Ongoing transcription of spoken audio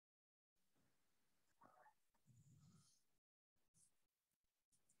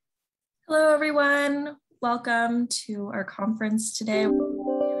Hello, everyone. Welcome to our conference today.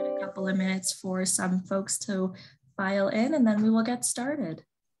 We'll give it a couple of minutes for some folks to file in, and then we will get started.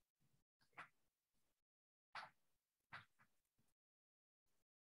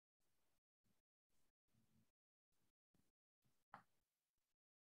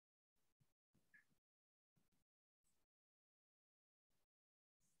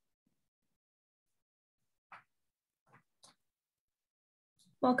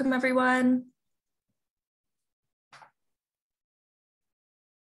 Welcome, everyone.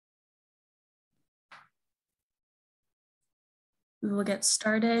 We will get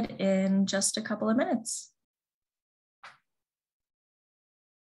started in just a couple of minutes.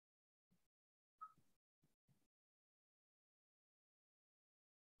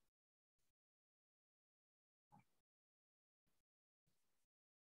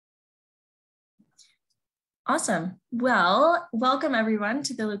 Awesome. Well, welcome everyone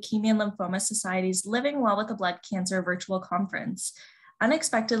to the Leukemia and Lymphoma Society's Living Well with a Blood Cancer virtual conference.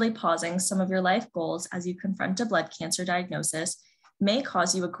 Unexpectedly pausing some of your life goals as you confront a blood cancer diagnosis may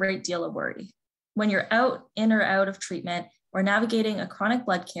cause you a great deal of worry. When you're in or out of treatment or navigating a chronic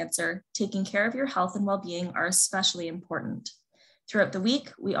blood cancer, taking care of your health and well-being are especially important. Throughout the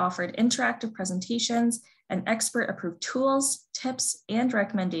week, we offered interactive presentations and expert-approved tools, tips, and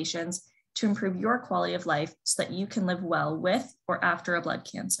recommendations to improve your quality of life so that you can live well with or after a blood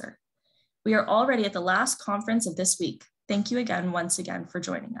cancer. We are already at the last conference of this week. Thank you again, once again, for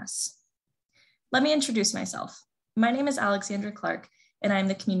joining us. Let me introduce myself. My name is Alexandra Clark, and I'm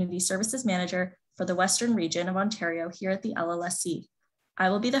the Community Services Manager for the Western region of Ontario here at the LLSC. I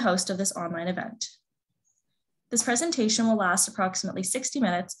will be the host of this online event. This presentation will last approximately 60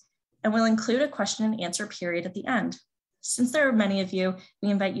 minutes and will include a question and answer period at the end. Since there are many of you,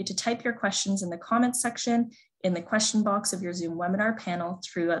 we invite you to type your questions in the comments section in the question box of your Zoom webinar panel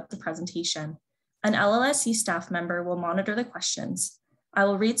throughout the presentation. An LLSC staff member will monitor the questions. I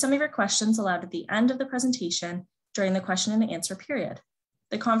will read some of your questions aloud at the end of the presentation during the question and answer period.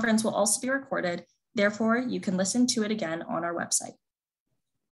 The conference will also be recorded, therefore you can listen to it again on our website.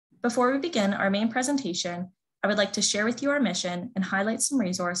 Before we begin our main presentation, I would like to share with you our mission and highlight some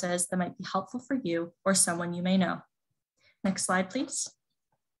resources that might be helpful for you or someone you may know. Next slide, please.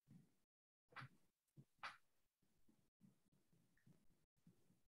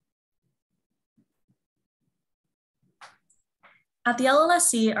 At the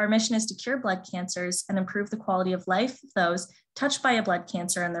LLSC, our mission is to cure blood cancers and improve the quality of life of those touched by a blood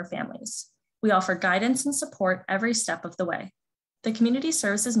cancer and their families. We offer guidance and support every step of the way. The community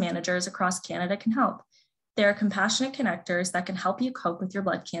services managers across Canada can help. They are compassionate connectors that can help you cope with your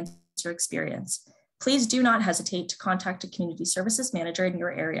blood cancer experience. Please do not hesitate to contact a community services manager in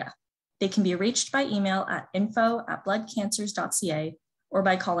your area. They can be reached by email at info@bloodcancers.ca or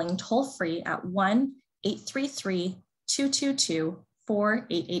by calling toll-free at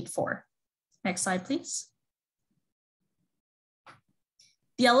 1-833-222-4884. Next slide, please.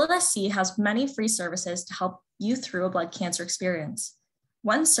 The LLSC has many free services to help you through a blood cancer experience.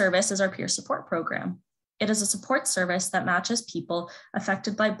 One service is our peer support program. It is a support service that matches people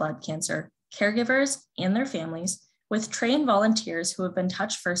affected by blood cancer, caregivers, and their families with trained volunteers who have been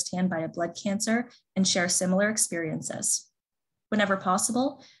touched firsthand by a blood cancer and share similar experiences. Whenever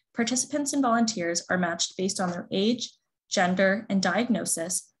possible, participants and volunteers are matched based on their age, gender, and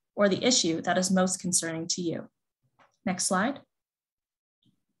diagnosis, or the issue that is most concerning to you. Next slide.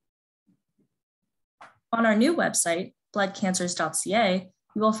 On our new website, bloodcancers.ca,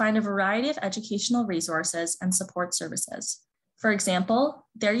 you will find a variety of educational resources and support services. For example,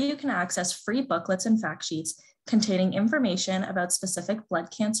 there you can access free booklets and fact sheets containing information about specific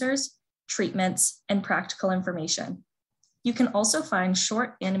blood cancers, treatments, and practical information. You can also find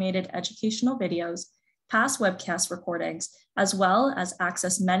short animated educational videos, past webcast recordings, as well as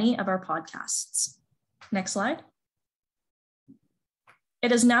access many of our podcasts. Next slide.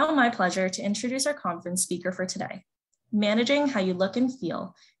 It is now my pleasure to introduce our conference speaker for today, Managing How You Look and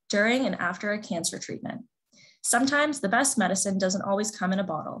Feel During and After a Cancer Treatment. Sometimes the best medicine doesn't always come in a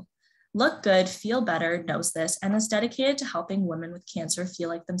bottle. Look Good, Feel Better knows this and is dedicated to helping women with cancer feel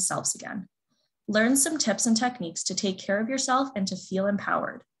like themselves again. Learn some tips and techniques to take care of yourself and to feel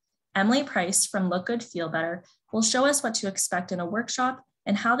empowered. Emily Price from Look Good, Feel Better will show us what to expect in a workshop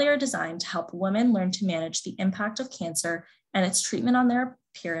and how they are designed to help women learn to manage the impact of cancer and its treatment on their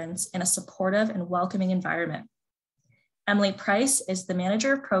appearance in a supportive and welcoming environment. Emily Price is the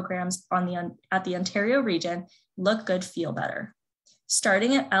Manager of Programs at the Ontario region, Look Good, Feel Better.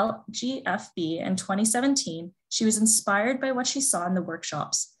 Starting at LGFB in 2017, she was inspired by what she saw in the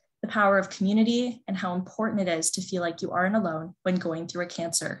workshops, the power of community and how important it is to feel like you aren't alone when going through a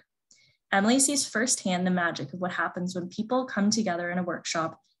cancer. Emily sees firsthand the magic of what happens when people come together in a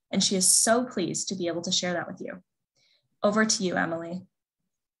workshop, and she is so pleased to be able to share that with you. Over to you, Emily.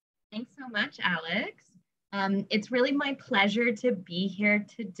 Thanks so much, Alex. It's really my pleasure to be here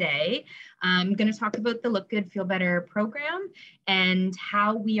today. I'm going to talk about the Look Good, Feel Better program and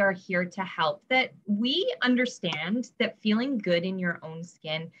how we are here to help. That we understand that feeling good in your own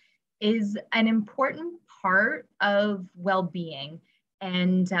skin is an important part of well-being.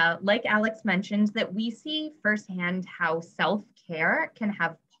 And like Alex mentioned, that we see firsthand how self-care can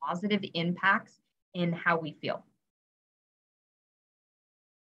have positive impacts in how we feel.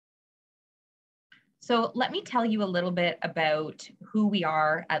 So let me tell you a little bit about who we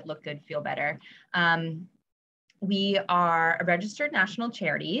are at Look Good, Feel Better. We are a registered national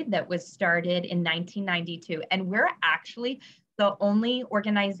charity that was started in 1992, and we're actually the only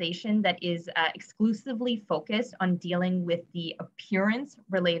organization that is exclusively focused on dealing with the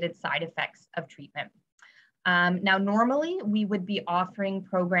appearance-related side effects of treatment. Now, normally we would be offering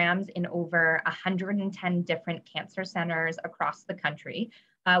programs in over 110 different cancer centers across the country.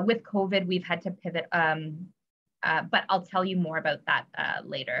 With COVID, we've had to pivot, but I'll tell you more about that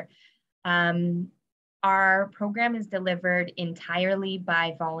later. Our program is delivered entirely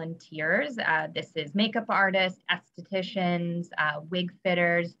by volunteers. This is makeup artists, estheticians, wig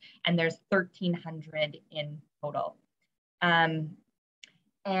fitters, and there's 1,300 in total.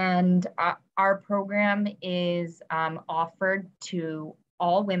 And our program is offered to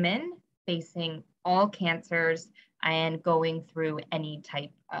all women facing all cancers and going through any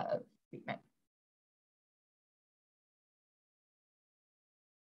type of treatment.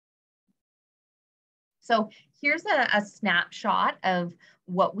 So here's a snapshot of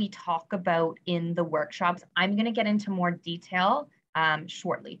what we talk about in the workshops. I'm going to get into more detail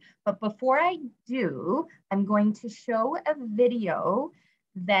shortly. But before I do, I'm going to show a video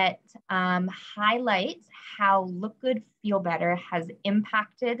that highlights how Look Good, Feel Better has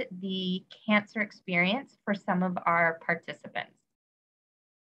impacted the cancer experience for some of our participants.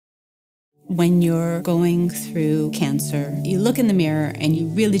 When you're going through cancer, you look in the mirror and you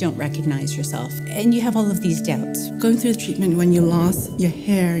really don't recognize yourself. And you have all of these doubts. Going through the treatment, when you lost your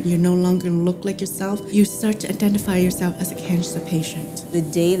hair, you no longer look like yourself. You start to identify yourself as a cancer patient. The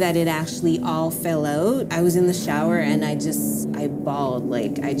day that it actually all fell out, I was in the shower and I bawled.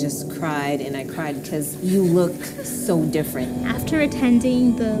 Like, I just cried and I cried because you look so different. After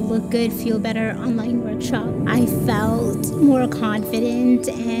attending the Look Good, Feel Better online workshop, I felt more confident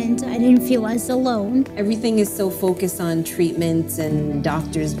and I didn't feel as alone. Everything is so focused on treatments and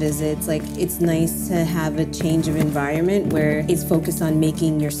doctor's visits. Like, it's nice to have a change of environment where it's focused on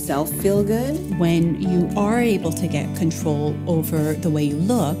making yourself feel good. When you are able to get control over the way you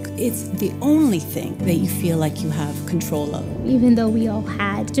look, it's the only thing that you feel like you have control of. Even though we all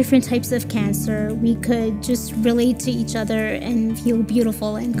had different types of cancer, we could just relate to each other and feel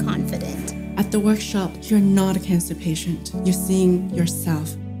beautiful and confident. At the workshop, you're not a cancer patient. You're seeing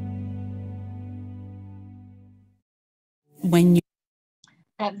yourself.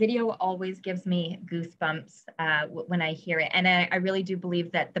 That video always gives me goosebumps when I hear it. And I really do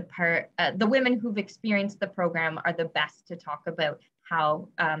believe that the women who've experienced the program are the best to talk about how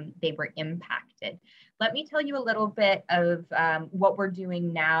they were impacted. Let me tell you a little bit of what we're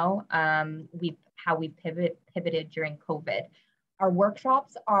doing now, how we pivoted during COVID. Our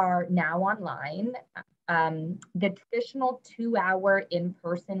workshops are now online. The traditional 2-hour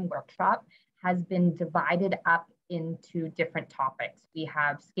in-person workshop has been divided up into different topics. We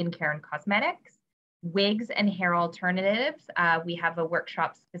have skincare and cosmetics, wigs and hair alternatives. We have a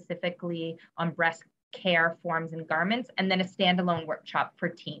workshop specifically on breast care forms and garments, and then a standalone workshop for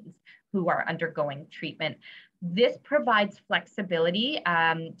teens who are undergoing treatment. This provides flexibility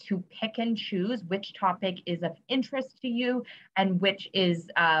to pick and choose which topic is of interest to you and which is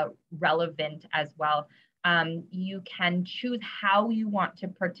relevant as well. You can choose how you want to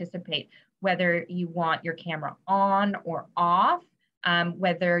participate, whether you want your camera on or off,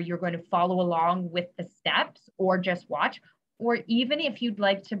 whether you're going to follow along with the steps or just watch, or even if you'd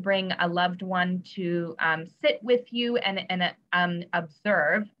like to bring a loved one to sit with you and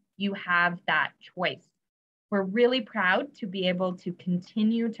observe, you have that choice. We're really proud to be able to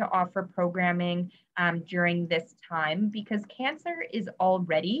continue to offer programming during this time because cancer is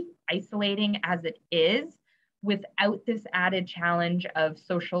already isolating as it is, without this added challenge of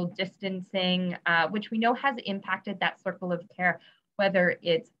social distancing, which we know has impacted that circle of care, whether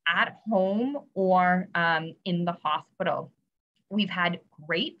it's at home or in the hospital. We've had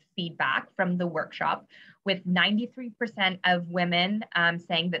great feedback from the workshop, with 93% of women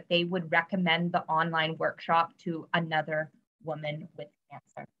saying that they would recommend the online workshop to another woman with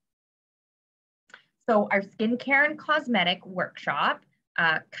cancer. So our skincare and cosmetic workshop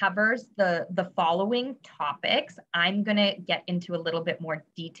covers the following topics. I'm gonna get into a little bit more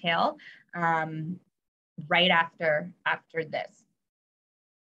detail right after this.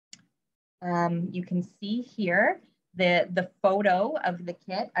 You can see here the photo of the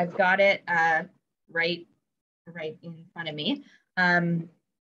kit. I've got it right in front of me.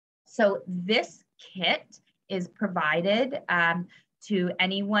 So this kit is provided to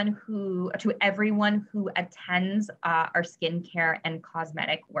everyone who attends our skincare and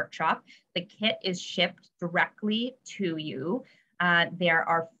cosmetic workshop. The kit is shipped directly to you. There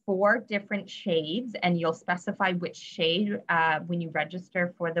are 4 different shades, and you'll specify which shade when you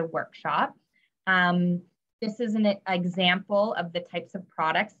register for the workshop. This is an example of the types of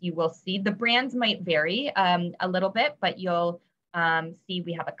products you will see. The brands might vary a little bit, but you'll see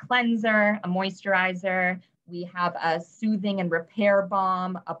we have a cleanser, a moisturizer, we have a soothing and repair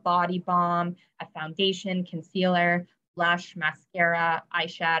balm, a body balm, a foundation, concealer, blush, mascara,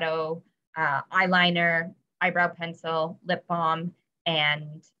 eyeshadow, eyeliner, eyebrow pencil, lip balm,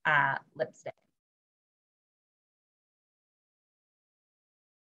 and lipstick.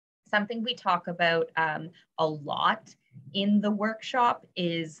 Something we talk about a lot in the workshop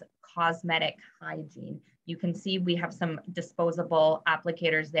is cosmetic hygiene. You can see we have some disposable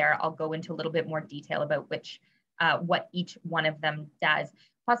applicators there. I'll go into a little bit more detail about what each one of them does.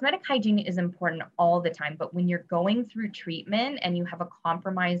 Cosmetic hygiene is important all the time, but when you're going through treatment and you have a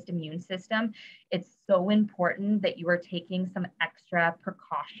compromised immune system, it's so important that you are taking some extra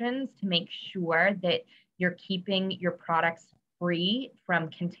precautions to make sure that you're keeping your products free from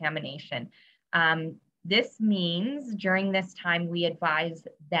contamination. This means during this time, we advise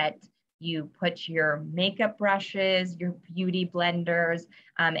that you put your makeup brushes, your beauty blenders,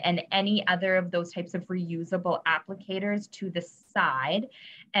 and any other of those types of reusable applicators to the side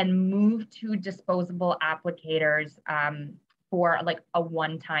and move to disposable applicators for like a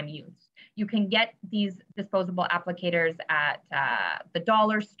one-time use. You can get these disposable applicators at the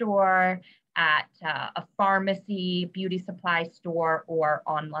dollar store, at a pharmacy, beauty supply store, or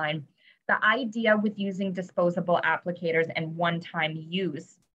online. The idea with using disposable applicators and one-time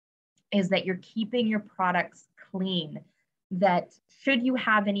use is that you're keeping your products clean, that should you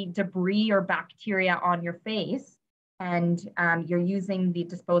have any debris or bacteria on your face and you're using the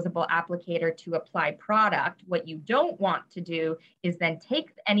disposable applicator to apply product, what you don't want to do is then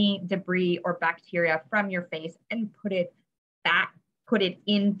take any debris or bacteria from your face and put it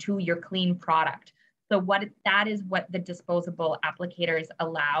into your clean product. So that is what the disposable applicators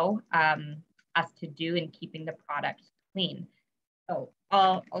allow us to do in keeping the product clean. So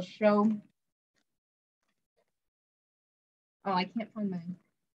I'll show. Oh, I can't find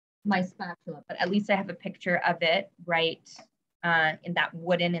my spatula, but at least I have a picture of it right in that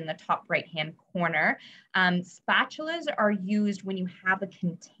wooden in the top right-hand corner. Spatulas are used when you have a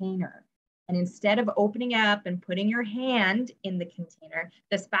container. And instead of opening up and putting your hand in the container,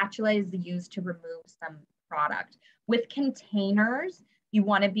 the spatula is used to remove some product. With containers, you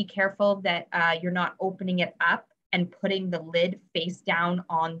want to be careful that you're not opening it up and putting the lid face down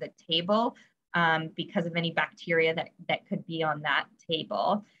on the table because of any bacteria that could be on that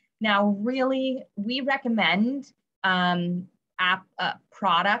table. Now, really, we recommend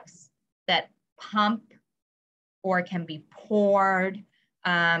products that pump or can be poured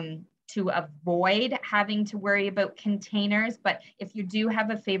to avoid having to worry about containers. But if you do have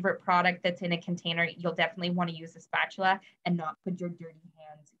a favorite product that's in a container, you'll definitely want to use a spatula and not put your dirty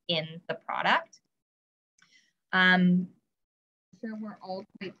hands in the product. I'm sure we're all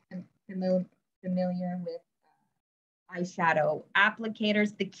quite familiar with eyeshadow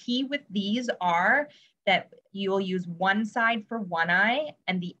applicators. The key with these are that you'll use one side for one eye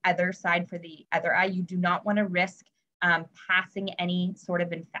and the other side for the other eye. You do not want to risk passing any sort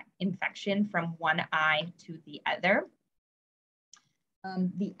of infection from one eye to the other.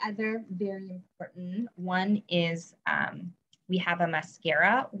 The other very important one is we have a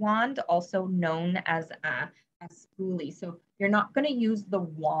mascara wand, also known as a spoolie. So you're not going to use the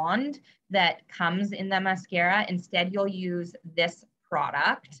wand that comes in the mascara. Instead, you'll use this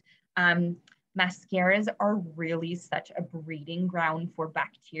product. Mascaras are really such a breeding ground for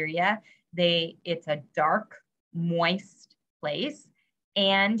bacteria. It's a dark, moist place,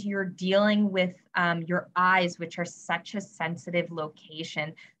 and you're dealing with your eyes, which are such a sensitive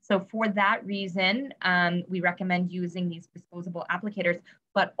location. So for that reason, we recommend using these disposable applicators,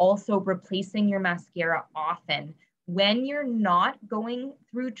 but also replacing your mascara often. When you're not going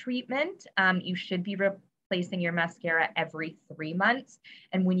through treatment, you should be replacing your mascara every 3 months.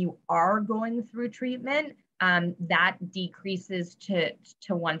 And when you are going through treatment, that decreases to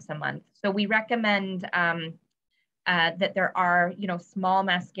once a month. So we recommend that there are, small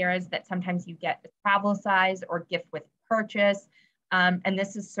mascaras that sometimes you get a travel size or gift with purchase. And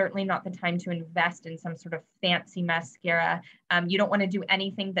this is certainly not the time to invest in some sort of fancy mascara. You don't want to do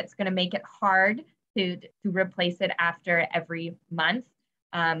anything that's going to make it hard to replace it after every month.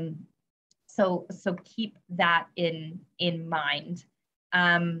 So keep that in mind.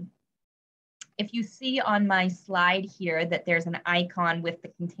 If you see on my slide here that there's an icon with the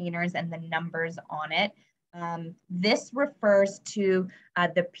containers and the numbers on it, this refers to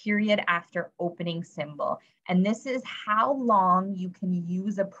the period after opening symbol. And this is how long you can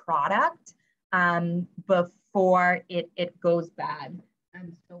use a product before it goes bad.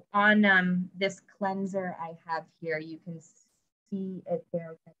 So on this cleanser I have here, you can see it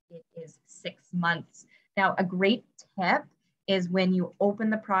there that it is 6 months. Now, a great tip is when you open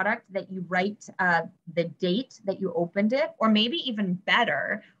the product that you write the date that you opened it, or maybe even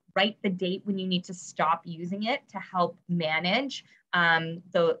better, write the date when you need to stop using it to help manage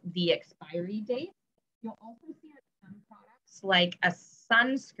the expiry date. You'll also see that some products, like a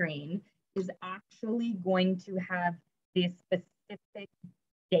sunscreen, is actually going to have this specific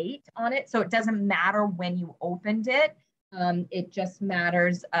date on it. So it doesn't matter when you opened it. It just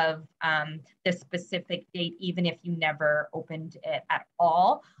matters of the specific date, even if you never opened it at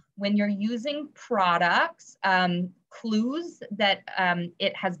all. When you're using products, clues that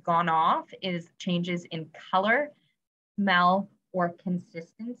it has gone off is changes in color, smell, or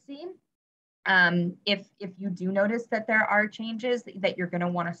consistency. If you do notice that there are changes, that you're going to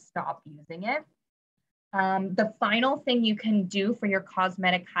want to stop using it. The final thing you can do for your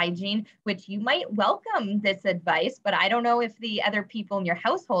cosmetic hygiene, which you might welcome this advice, but I don't know if the other people in your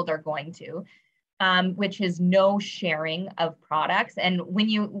household are going to, which is no sharing of products. And when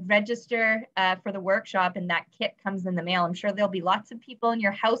you register for the workshop and that kit comes in the mail, I'm sure there'll be lots of people in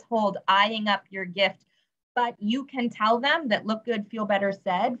your household eyeing up your gift, but you can tell them that Look Good, Feel Better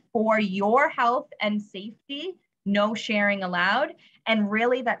said, for your health and safety, no sharing allowed. And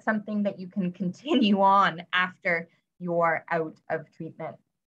really that's something that you can continue on after you're out of treatment.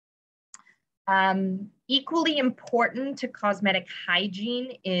 Equally important to cosmetic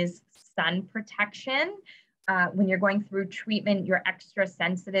hygiene is sun protection. When you're going through treatment, you're extra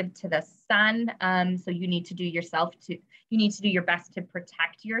sensitive to the sun. So you need to do your best to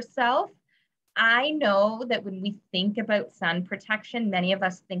protect yourself. I know that when we think about sun protection, many of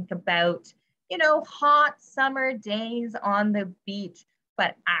us think about, hot summer days on the beach,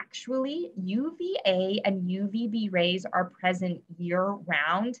 but actually UVA and UVB rays are present year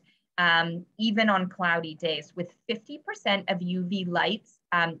round, even on cloudy days, with 50% of UV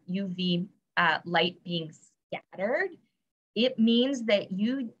light being scattered. It means that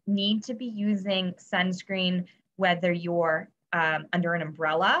you need to be using sunscreen, whether you're under an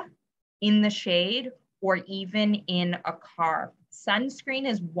umbrella, in the shade, or even in a car. Sunscreen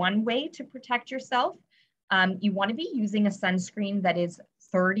is one way to protect yourself. You want to be using a sunscreen that is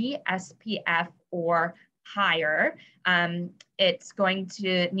 30 SPF or higher. It's going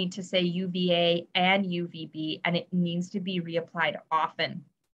to need to say UVA and UVB, and it needs to be reapplied often.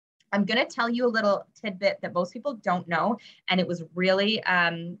 I'm going to tell you a little tidbit that most people don't know, and it was really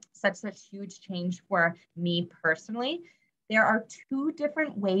such a huge change for me personally. There are 2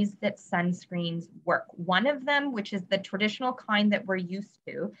 different ways that sunscreens work. One of them, which is the traditional kind that we're used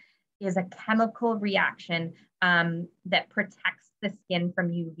to, is a chemical reaction that protects the skin from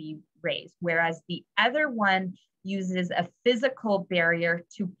UV rays, whereas the other one uses a physical barrier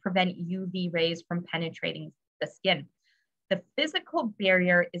to prevent UV rays from penetrating the skin. The physical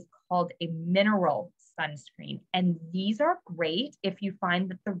barrier is called a mineral sunscreen, and these are great if you find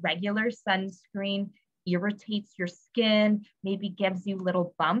that the regular sunscreen irritates your skin, maybe gives you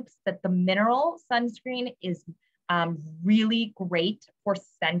little bumps, that the mineral sunscreen is really great for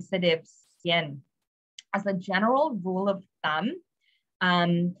sensitive skin. As a general rule of thumb,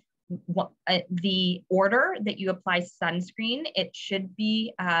 the order that you apply sunscreen, it should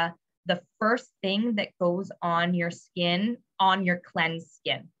be the first thing that goes on your skin, on your cleansed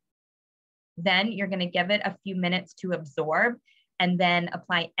skin. Then you're going to give it a few minutes to absorb, and then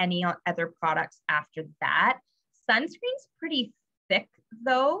apply any other products after that. Sunscreen's pretty thick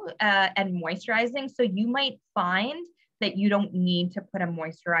though, and moisturizing, so you might find that you don't need to put a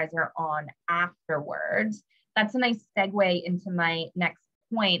moisturizer on afterwards. That's a nice segue into my next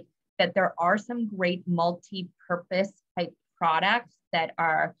point, that there are some great multi-purpose type products that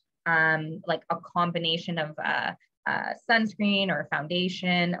are like a combination of sunscreen or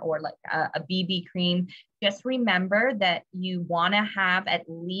foundation or like a BB cream. Just remember that you want to have at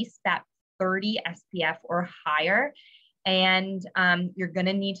least that 30 SPF or higher. And you're going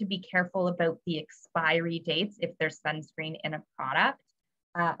to need to be careful about the expiry dates if there's sunscreen in a product.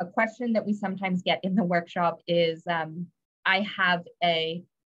 A question that we sometimes get in the workshop is, I have a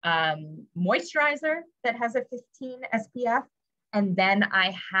moisturizer that has a 15 SPF, and then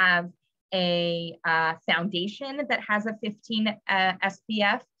I have a foundation that has a 15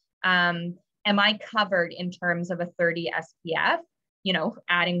 SPF. Am I covered in terms of a 30 SPF? You know,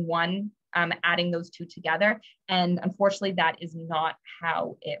 adding those two together. And unfortunately, that is not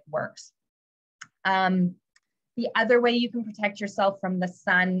how it works. The other way you can protect yourself from the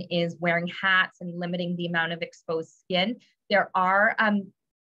sun is wearing hats and limiting the amount of exposed skin. There are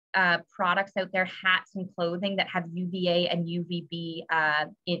products out there, hats and clothing that have UVA and UVB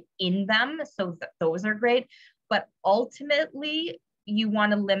in them. So those are great. But ultimately, you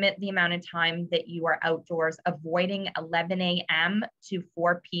want to limit the amount of time that you are outdoors, avoiding 11 a.m. to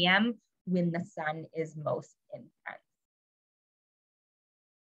 4 p.m. when the sun is most intense.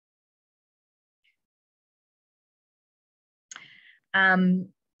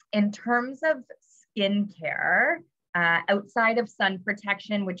 In terms of skincare, outside of sun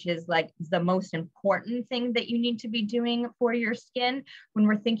protection, which is like the most important thing that you need to be doing for your skin, when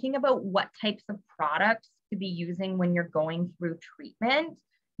we're thinking about what types of products to be using when you're going through treatment,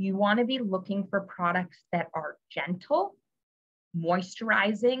 you want to be looking for products that are gentle,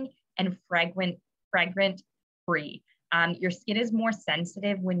 moisturizing, and fragrant free. Your skin is more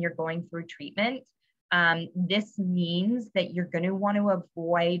sensitive when you're going through treatment. This means that you're going to want to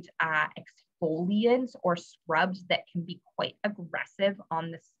avoid exfoliants or scrubs that can be quite aggressive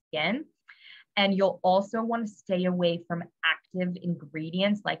on the skin. And you'll also want to stay away from active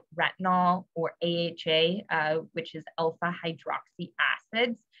ingredients like retinol or AHA, which is alpha hydroxy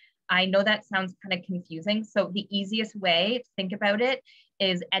acids. I know that sounds kind of confusing. So the easiest way to think about it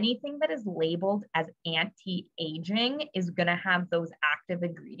is anything that is labeled as anti-aging is going to have those active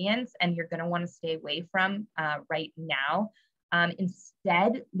ingredients, and you're going to want to stay away from right now.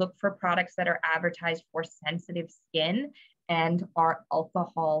 Instead, look for products that are advertised for sensitive skin and are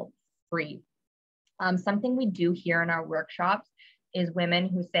alcohol-free. Something we do here in our workshops is women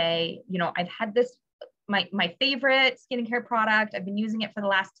who say, you know, I've had this, my favorite skincare product, I've been using it for the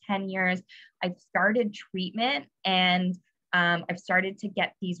last 10 years. I've started treatment and I've started to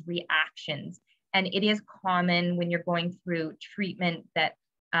get these reactions. And it is common when you're going through treatment that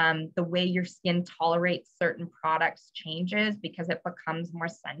the way your skin tolerates certain products changes because it becomes more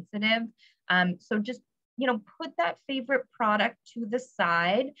sensitive. So just, you know, put that favorite product to the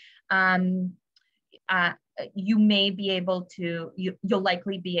side. You may be able to, you'll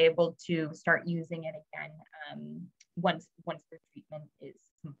likely be able to start using it again once the treatment is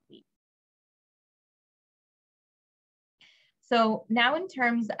complete. So now in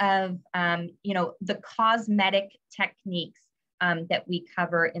terms of, you know, the cosmetic techniques that we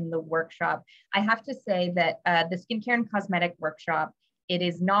cover in the workshop, I have to say that the skincare and cosmetic workshop, it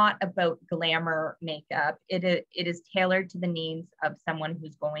is not about glamour makeup. It is tailored to the needs of someone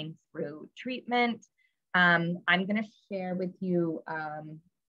who's going through treatment. I'm going to share with you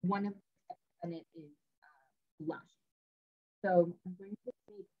one of them, and it is blush. So I'm going to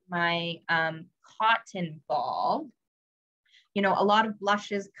take my cotton ball. You know, a lot of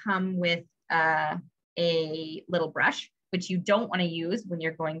blushes come with a little brush, which you don't want to use when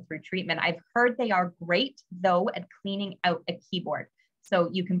you're going through treatment. I've heard they are great, though, at cleaning out a keyboard. So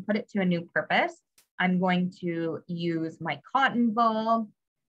you can put it to a new purpose. I'm going to use my cotton ball.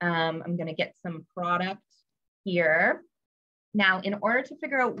 I'm going to get some product here. Now, in order to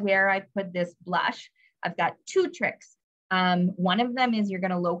figure out where I put this blush, I've got two tricks. One of them is you're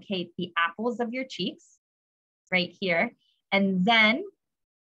going to locate the apples of your cheeks right here. And then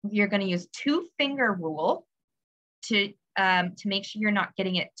you're going to use 2-finger rule to make sure you're not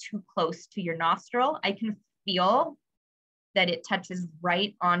getting it too close to your nostril. I can feel that it touches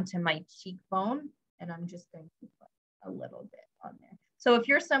right onto my cheekbone, and I'm just going to put a little bit on there. So if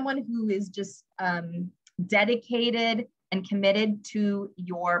you're someone who is just dedicated and committed to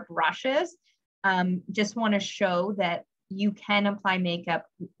your brushes, just want to show that you can apply makeup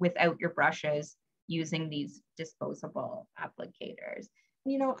without your brushes using these disposable applicators.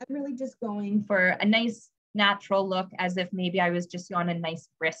 You know, I'm really just going for a nice natural look, as if maybe I was just on a nice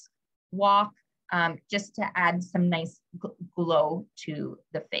brisk walk, just to add some nice glow to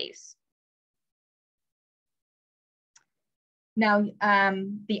the face. Now,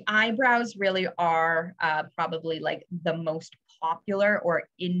 the eyebrows really are probably like the most popular or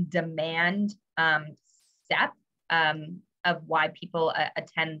in demand step of why people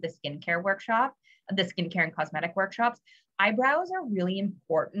attend the skincare workshop, the skincare and cosmetic workshops. eyebrows are really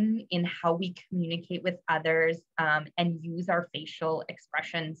important in how we communicate with others and use our facial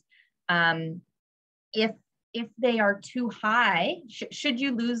expressions. If they are too high, should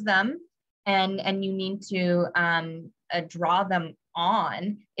you lose them and you need to draw them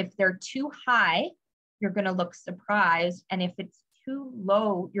on, if they're too high, you're going to look surprised. And if it's too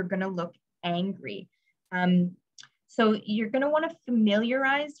low, you're going to look angry. So you're going to want to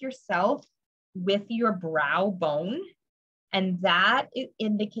familiarize yourself with your brow bone, and that it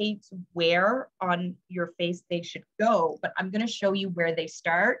indicates where on your face they should go. But I'm going to show you where they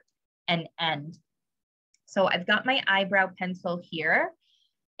start and end. So I've got my eyebrow pencil here,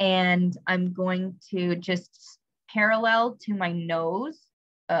 and I'm going to just parallel to my nose.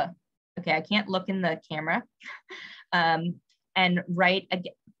 Okay, I can't look in the camera. And right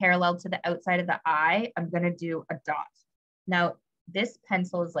parallel to the outside of the eye, I'm gonna do a dot. Now, this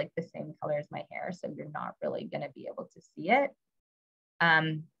pencil is like the same color as my hair, so you're not really gonna be able to see it.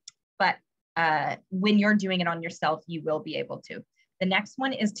 But when you're doing it on yourself, you will be able to. The next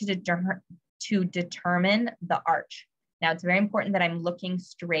one is to determine the arch. Now, it's very important that I'm looking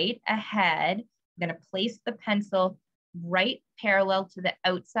straight ahead. I'm gonna place the pencil right parallel to the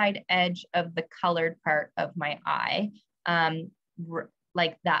outside edge of the colored part of my eye,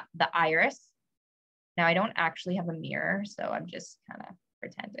 like that, the iris. Now, I don't actually have a mirror, so I'm just kind of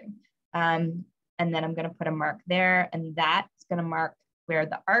pretending. And then I'm gonna put a mark there, and that's gonna mark where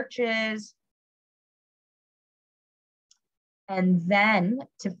the arch is. And then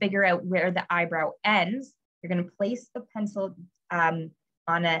to figure out where the eyebrow ends, you're gonna place the pencil on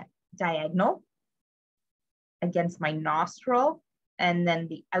a diagonal against my nostril, and then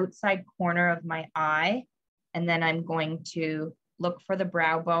the outside corner of my eye. And then I'm going to look for the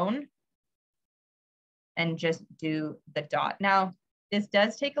brow bone and just do the dot. Now, this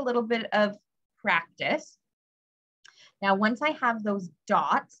does take a little bit of practice. Now, once I have those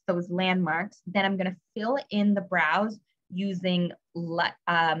dots, those landmarks, then I'm gonna fill in the brows using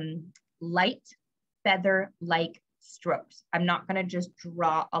light feather-like strokes. I'm not gonna just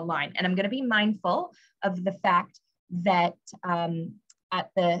draw a line. And I'm gonna be mindful of the fact that at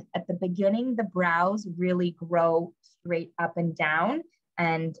the beginning, the brows really grow straight up and down,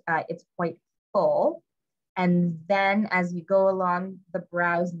 and it's quite full. And then as you go along, the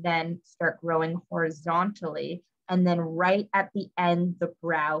brows then start growing horizontally. And then right at the end, the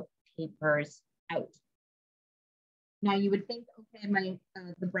brow tapers out. Now you would think, okay,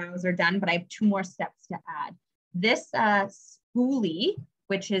 the brows are done, but I have 2 more steps to add. This spoolie,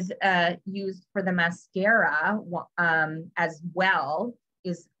 which is used for the mascara as well,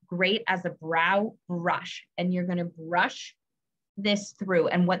 is great as a brow brush. And you're gonna brush this through.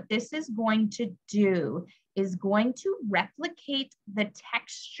 And what this is going to do is going to replicate the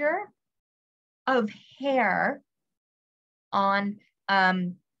texture of hair on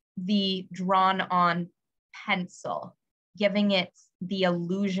the drawn on pencil, giving it the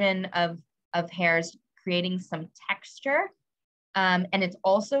illusion of hairs, creating some texture. And it's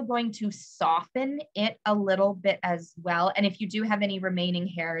also going to soften it a little bit as well. And if you do have any remaining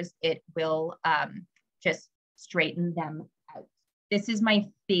hairs, it will just straighten them out. This is my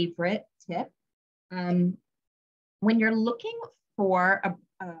favorite tip. When you're looking for a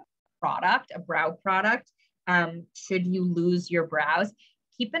product, a brow product, should you lose your brows,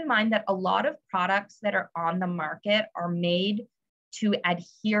 keep in mind that a lot of products that are on the market are made to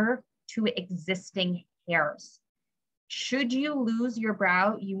adhere to existing hairs. Should you lose your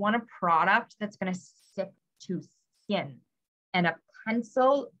brow, you want a product that's going to stick to skin. And a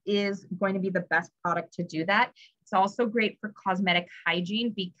pencil is going to be the best product to do that. It's also great for cosmetic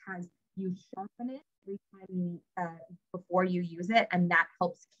hygiene because you sharpen it every time before you use it, and that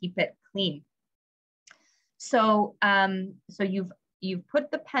helps keep it clean. So, so you've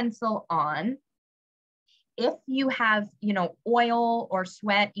put the pencil on. If you have, oil or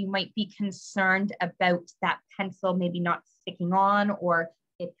sweat, you might be concerned about that pencil maybe not sticking on or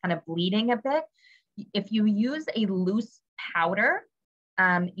it kind of bleeding a bit. If you use a loose powder,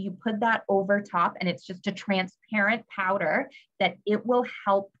 you put that over top, and it's just a transparent powder that it will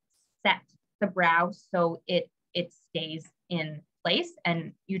help set the brow so it stays in place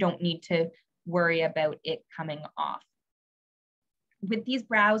and you don't need to worry about it coming off. With these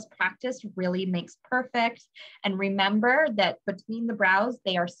brows, practice really makes perfect. And remember that between the brows,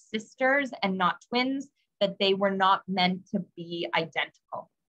 they are sisters and not twins, that they were not meant to be identical.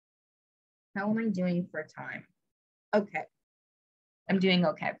 How am I doing for time? Okay, I'm doing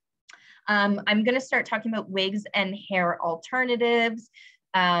okay. I'm gonna start talking about wigs and hair alternatives.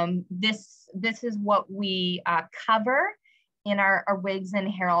 This is what we cover in our wigs and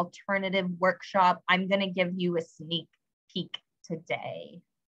hair alternative workshop. I'm gonna give you a sneak peek today.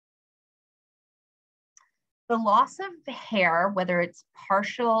 The loss of hair, whether it's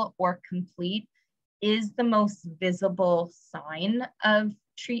partial or complete, is the most visible sign of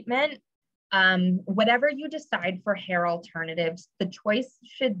treatment. Whatever you decide for hair alternatives, the choice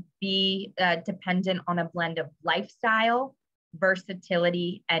should be dependent on a blend of lifestyle,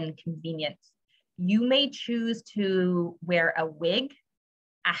 versatility, and convenience. You may choose to wear a wig,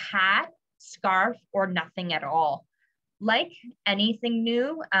 a hat, scarf, or nothing at all. Like anything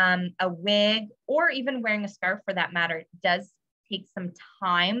new, a wig, or even wearing a scarf for that matter, does take some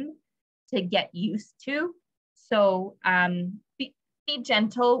time to get used to. So be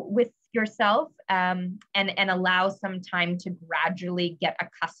gentle with yourself and allow some time to gradually get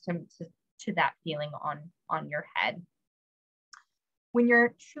accustomed to that feeling on your head. When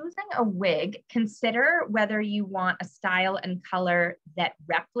you're choosing a wig, consider whether you want a style and color that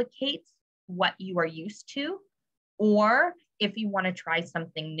replicates what you are used to, or if you want to try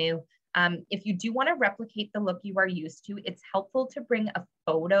something new. If you do want to replicate the look you are used to, it's helpful to bring a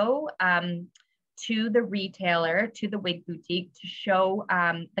photo to the retailer, to the wig boutique, to show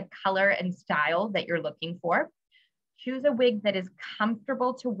the color and style that you're looking for. Choose a wig that is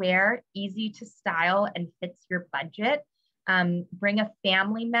comfortable to wear, easy to style, and fits your budget. Bring a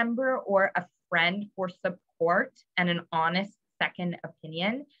family member or a friend for support and an honest second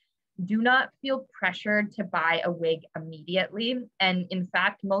opinion. Do not feel pressured to buy a wig immediately. And in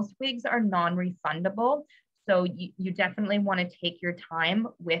fact, most wigs are non-refundable. So you definitely want to take your time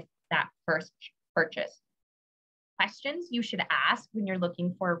with that first purchase. Questions you should ask when you're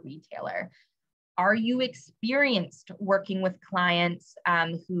looking for a retailer. Are you experienced working with clients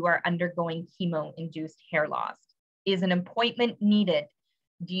who are undergoing chemo-induced hair loss? Is an appointment needed?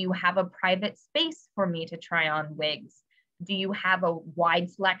 Do you have a private space for me to try on wigs? Do you have a wide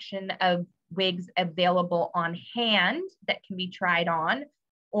selection of wigs available on hand that can be tried on,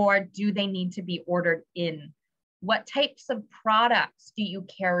 or do they need to be ordered in? What types of products do you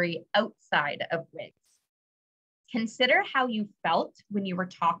carry outside of wigs? Consider how you felt when you were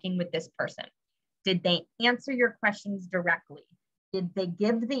talking with this person. Did they answer your questions directly? Did they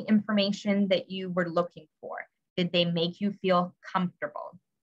give the information that you were looking for? Did they make you feel comfortable?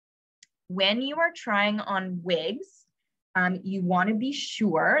 When you are trying on wigs, you want to be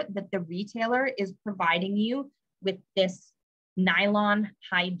sure that the retailer is providing you with this nylon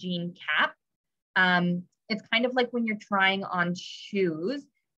hygiene cap. It's kind of like when you're trying on shoes,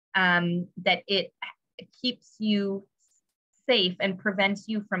 that it keeps you safe and prevents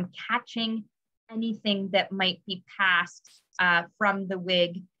you from catching anything that might be passed from the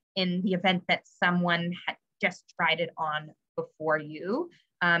wig in the event that someone had just tried it on before you.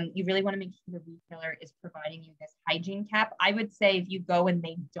 You really want to make sure the retailer is providing you this hygiene cap. I would say if you go and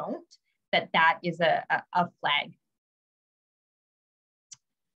they don't, that is a flag.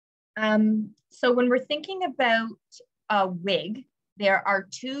 So when we're thinking about a wig, there are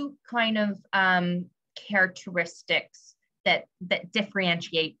two kind of characteristics that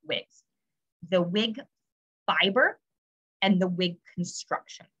differentiate wigs: the wig fiber and the wig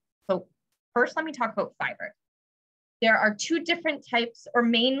construction. So first, let me talk about fiber. There are two different types, or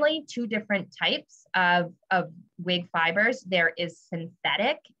mainly two different types of wig fibers. There is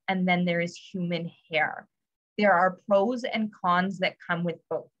synthetic, and then there is human hair. There are pros and cons that come with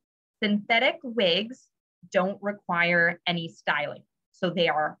both. Synthetic wigs don't require any styling. So they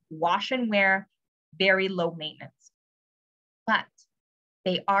are wash and wear, very low maintenance. But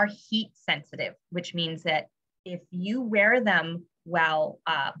they are heat sensitive, which means that if you wear them while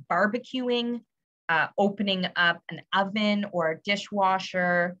barbecuing, opening up an oven or a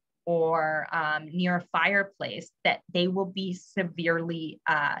dishwasher or near a fireplace, that they will be severely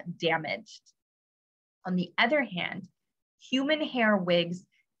damaged. On the other hand, human hair wigs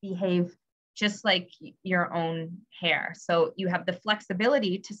behave just like your own hair. So you have the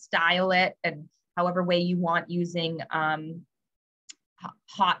flexibility to style it and however way you want using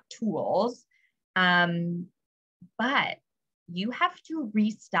hot tools. But you have to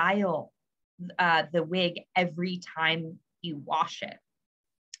restyle the wig every time you wash it.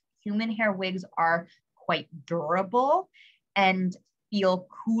 Human hair wigs are quite durable and feel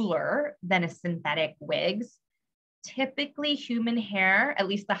cooler than a synthetic wigs. Typically, human hair, at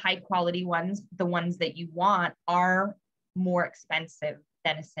least the high quality ones, the ones that you want, are more expensive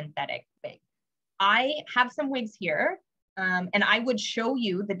than a synthetic wig. I have some wigs here, and I would show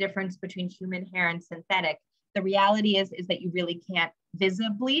you the difference between human hair and synthetic. The reality is that you really can't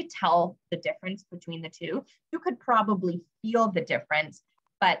visibly tell the difference between the two. You could probably feel the difference,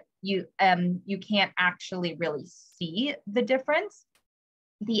 but you can't actually really see the difference.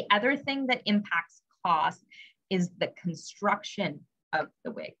 The other thing that impacts cost is the construction of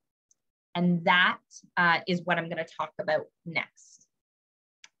the wig. And that is what I'm going to talk about next.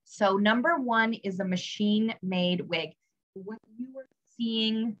 So number one is a machine-made wig. What you are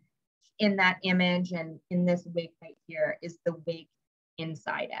seeing in that image and in this wig right here is the wig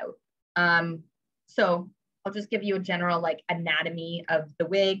inside out. So I'll just give you a general like anatomy of the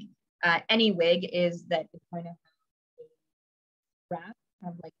wig. Any wig is that it's going to have a strap,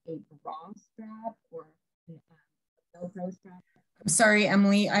 have like a bra strap or a Velcro strap. I'm sorry,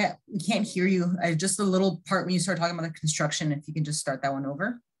 Emily, we can't hear you. Just a little part when you start talking about the construction, if you can just start that one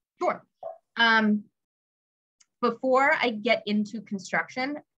over. Sure. Before I get into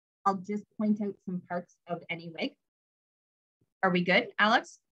construction, I'll just point out some parts of any wig. Are we good,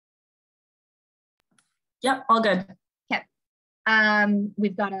 Alex? Yep, all good. Okay.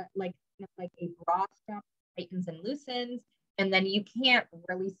 We've got a like a bra strap, tightens and loosens, and then you can't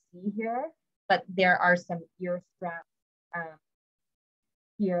really see here, but there are some ear straps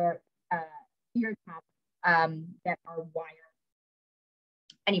here, ear tabs that are wired.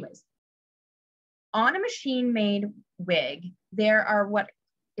 Anyways, on a machine-made wig, there are what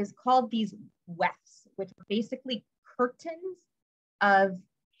is called these wefts, which are basically curtains of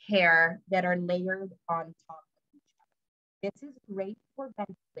hair that are layered on top of each other. This is great for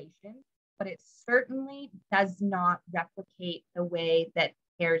ventilation, but it certainly does not replicate the way that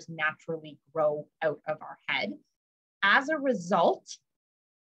hairs naturally grow out of our head. As a result,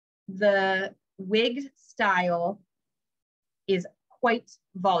 the wig style is quite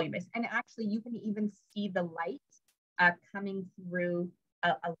voluminous. And actually, you can even see the light coming through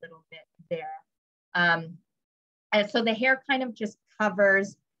a little bit there. And so the hair kind of just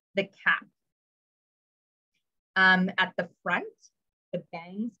covers the cap. At the front, the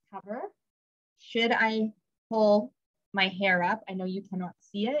bangs cover. Should I pull my hair up, I know you cannot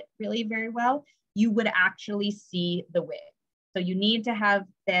see it really very well, you would actually see the wig. So you need to have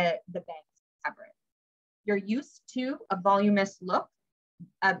the bangs cover it. You're used to a voluminous look,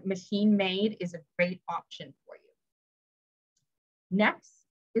 a machine made is a great option for you. Next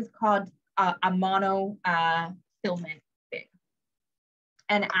is called a mono filament wig.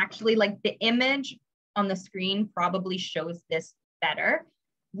 And actually, like the image on the screen probably shows this better.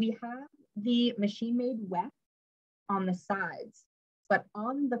 We have the machine made weft on the sides, but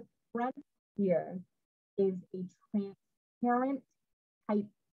on the front here is a transparent type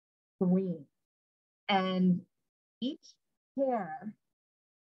green. And each hair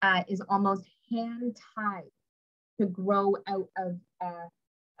is almost hand tied to grow out of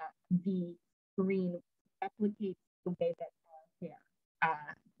the green, replicates the way that our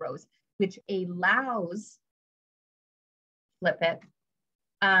hair grows, which allows, flip it,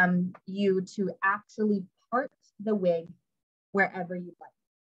 you to actually part the wig wherever you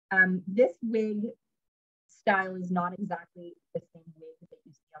like. This wig style is not exactly the same wig that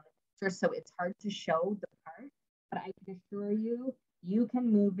you see on the picture, so it's hard to show the part, but I can assure you, you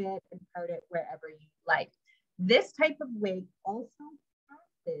can move it and part it wherever you like. This type of wig also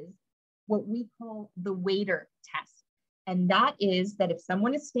passes what we call the waiter test. And that is that if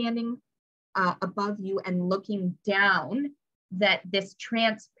someone is standing above you and looking down, that this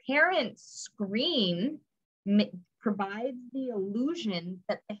transparent screen provides the illusion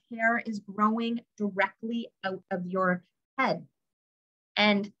that the hair is growing directly out of your head.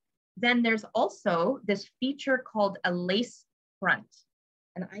 And then there's also this feature called a lace front.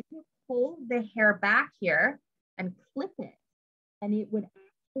 And I can pull the hair back here and clip it, and it would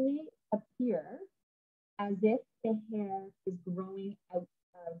actually appear as if the hair is growing out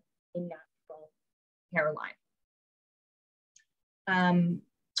of a natural hairline.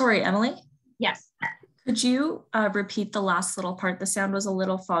 Sorry, Emily? Yes. Could you repeat the last little part? The sound was a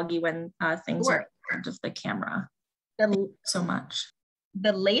little foggy when things are in front of the camera. Thank you so much.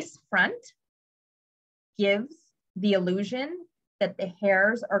 The lace front gives the illusion that the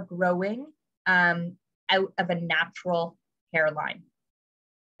hairs are growing out of a natural hairline,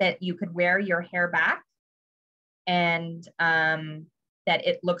 that you could wear your hair back and that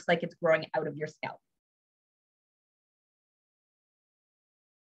it looks like it's growing out of your scalp.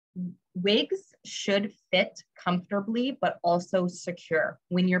 Wigs should fit comfortably, but also secure.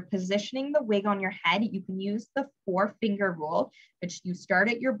 When you're positioning the wig on your head, you can use the 4-finger rule, which you start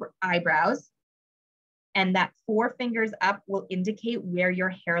at your eyebrows, and that 4 fingers up will indicate where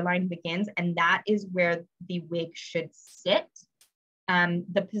your hairline begins, and that is where the wig should sit.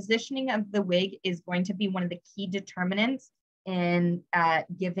 The positioning of the wig is going to be one of the key determinants in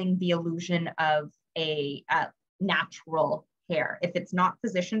giving the illusion of a natural hair. If it's not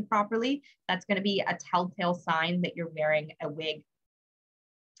positioned properly, that's going to be a telltale sign that you're wearing a wig.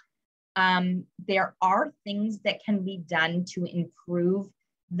 There are things that can be done to improve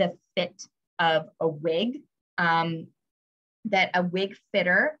the fit of a wig, that a wig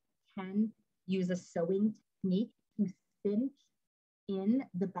fitter can use a sewing technique to cinch in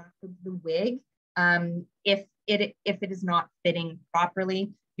the back of the wig if it is not fitting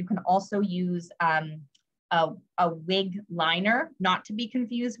properly. You can also use a wig liner, not to be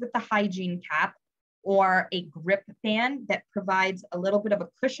confused with the hygiene cap, or a grip band that provides a little bit of a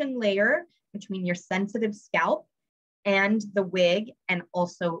cushion layer between your sensitive scalp and the wig, and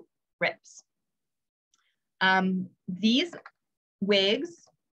also grips. These wigs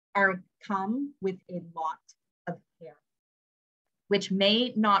come with a lot of hair, which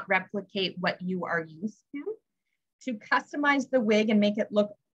may not replicate what you are used to. To customize the wig and make it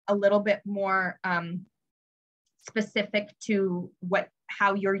look a little bit more specific to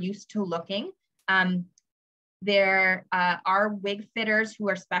how you're used to looking, there are wig fitters who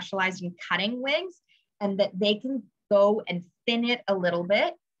are specialized in cutting wigs, and that they can go and thin it a little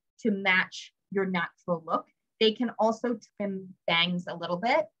bit to match your natural look. They can also trim bangs a little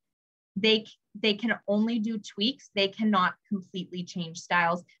bit. They can only do tweaks. They cannot completely change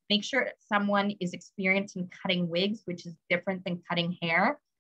styles. Make sure that someone is experienced in cutting wigs, which is different than cutting hair.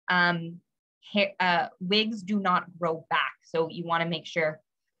 Wigs do not grow back. So you want to make sure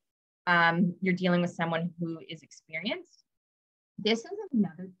you're dealing with someone who is experienced. This is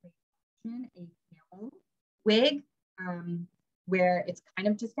another great option, a camo wig, where it's kind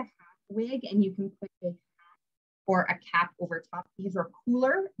of just a half wig, and you can put a hat or a cap over top. These are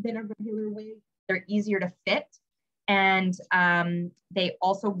cooler than a regular wig. They're easier to fit, and they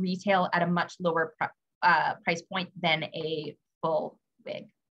also retail at a much lower price point than a full wig.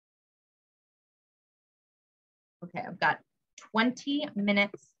 Okay, I've got 20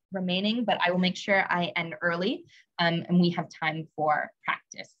 minutes remaining, but I will make sure I end early, and we have time for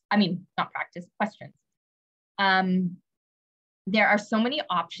practice. I mean, not practice, questions. There are so many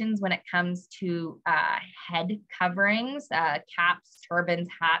options when it comes to head coverings, caps, turbans,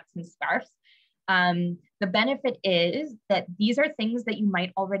 hats, and scarves. The benefit is that these are things that you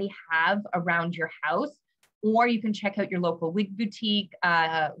might already have around your house, or you can check out your local wig boutique,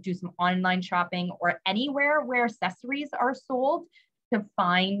 do some online shopping, or anywhere where accessories are sold to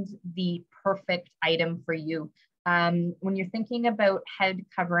find the perfect item for you. When you're thinking about head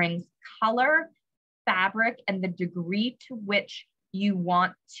coverings, color, fabric, and the degree to which you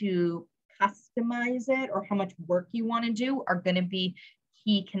want to customize it or how much work you want to do are going to be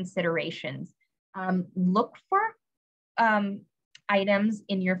key considerations. Look for items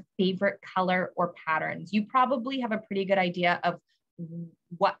in your favorite color or patterns. You probably have a pretty good idea of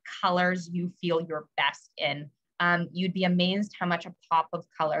what colors you feel you're best in. You'd be amazed how much a pop of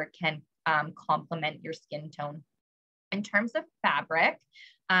color can complement your skin tone. In terms of fabric,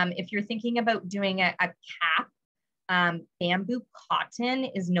 if you're thinking about doing a cap, bamboo cotton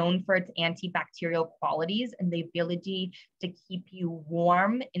is known for its antibacterial qualities and the ability to keep you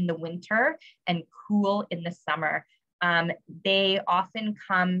warm in the winter and cool in the summer. They often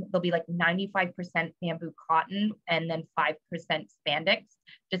come, they'll be like 95% bamboo cotton and then 5% spandex,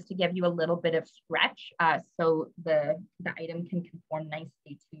 just to give you a little bit of stretch so the item can conform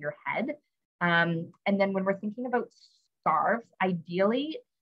nicely to your head. And then when we're thinking about scarves, ideally,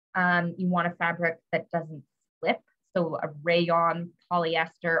 you want a fabric that doesn't slip. So a rayon,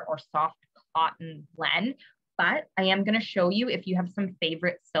 polyester, or soft cotton blend. But I am going to show you, if you have some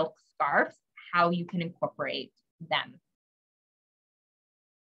favorite silk scarves, how you can incorporate them.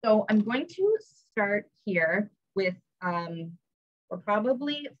 So I'm going to start here with, we're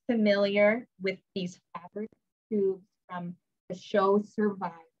probably familiar with these fabric tubes from the show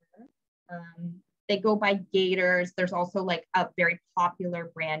Survivor. They go by Gators. There's also like a very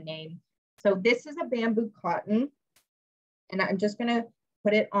popular brand name. So this is a bamboo cotton, and I'm just gonna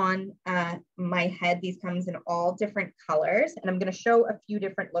put it on my head. These comes in all different colors, and I'm gonna show a few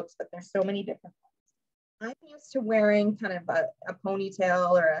different looks, but there's so many different ones. I'm used to wearing kind of a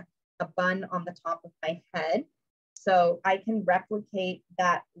ponytail or a bun on the top of my head. So I can replicate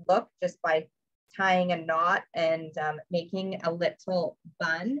that look just by tying a knot and making a little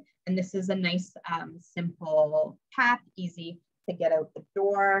bun. And this is a nice, simple cap, easy to get out the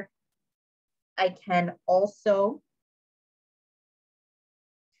door. I can also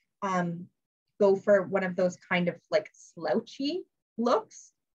go for one of those kind of like slouchy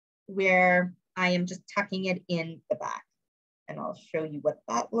looks where I am just tucking it in the back. And I'll show you what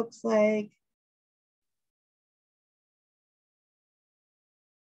that looks like.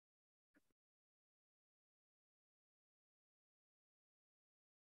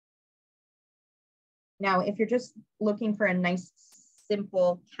 Now, if you're just looking for a nice,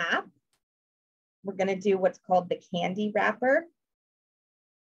 simple cap, we're gonna do what's called the candy wrapper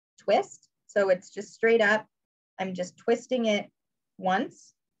twist. So it's just straight up. I'm just twisting it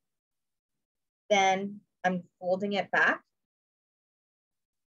once. Then I'm folding it back.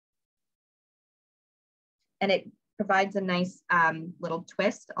 And it provides a nice little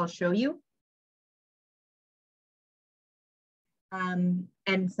twist. I'll show you. And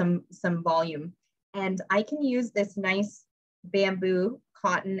some volume. And I can use this nice bamboo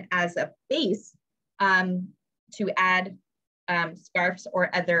cotton as a base to add scarves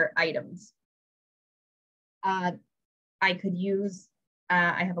or other items. I could use,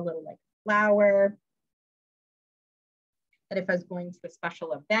 I have a little like flower, that if I was going to a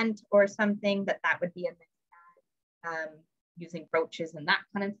special event or something, that would be a nice add, using brooches and that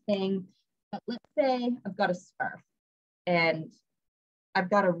kind of thing. But let's say I've got a scarf and I've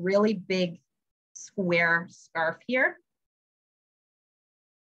got a really big square scarf here.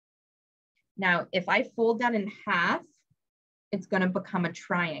 Now, if I fold that in half, it's going to become a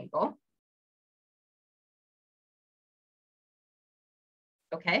triangle.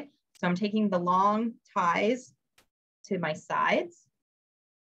 Okay, so I'm taking the long ties to my sides,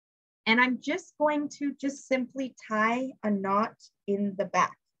 and I'm just going to just simply tie a knot in the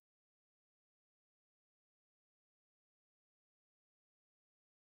back.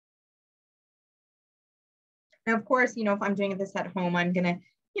 Now, of course, you know, if I'm doing this at home, I'm gonna,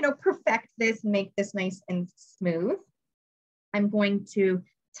 you know, perfect this, make this nice and smooth. I'm going to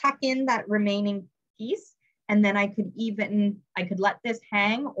tuck in that remaining piece, and then I could let this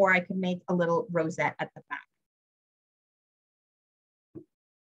hang, or I could make a little rosette at the back.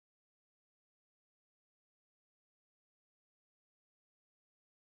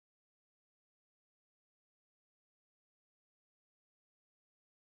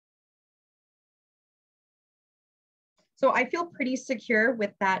 So I feel pretty secure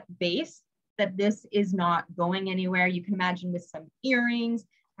with that base, that this is not going anywhere. You can imagine with some earrings,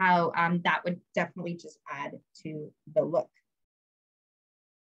 how that would definitely just add to the look.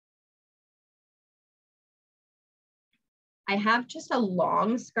 I have just a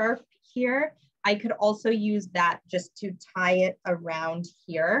long scarf here. I could also use that just to tie it around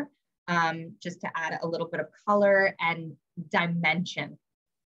here, just to add a little bit of color and dimension.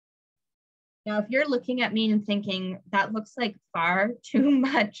 Now, if you're looking at me and thinking that looks like far too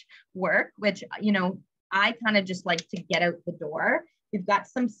much work, which, you know, I kind of just like to get out the door, we've got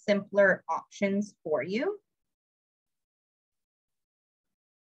some simpler options for you.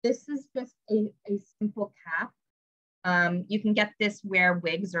 This is just a simple cap. You can get this where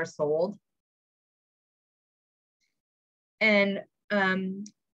wigs are sold. And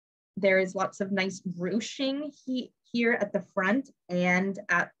there is lots of nice ruching here at the front and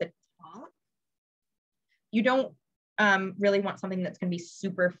at the top. You don't really want something that's going to be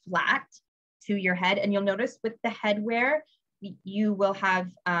super flat to your head. And you'll notice with the headwear, you will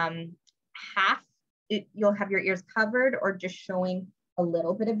have you'll have your ears covered or just showing a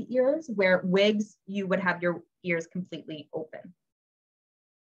little bit of ears, where wigs, you would have your ears completely open.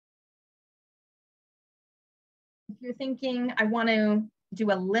 If you're thinking, I want to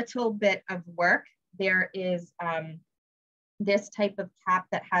do a little bit of work, there is this type of cap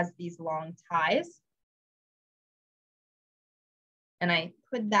that has these long ties. And I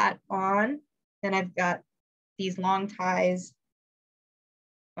put that on, and I've got these long ties.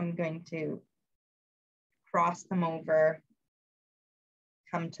 I'm going to cross them over,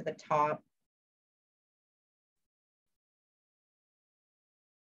 come to the top,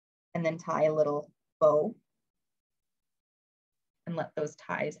 and then tie a little bow and let those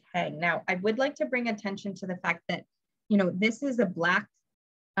ties hang. Now, I would like to bring attention to the fact that, you know, this is a black,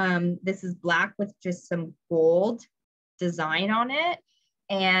 this is black with just some gold design on it.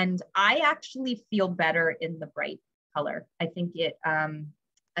 And I actually feel better in the bright color. I think it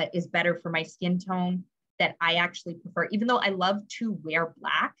is better for my skin tone, that I actually prefer, even though I love to wear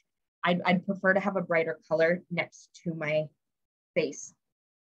black, I'd prefer to have a brighter color next to my face.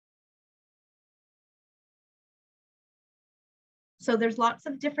 So there's lots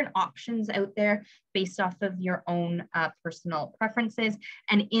of different options out there based off of your own personal preferences.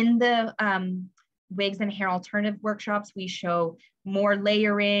 And in the wigs and hair alternative workshops, we show more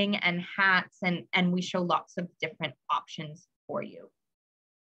layering and hats, and we show lots of different options for you.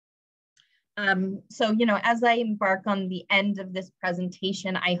 So, you know, as I embark on the end of this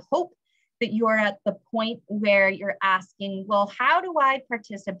presentation, I hope that you are at the point where you're asking, well, how do I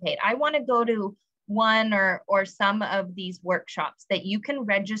participate? I want to go to one or some of these workshops. That you can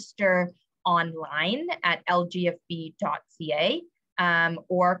register online at lgfb.ca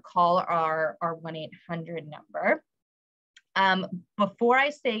or call our 1-800 number. Before I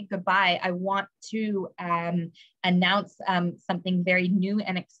say goodbye, I want to announce something very new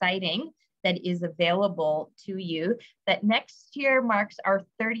and exciting that is available to you, that next year marks our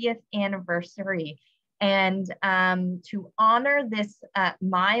 30th anniversary. And to honor this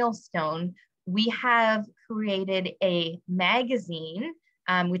milestone, we have created a magazine,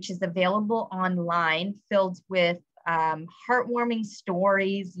 which is available online, filled with heartwarming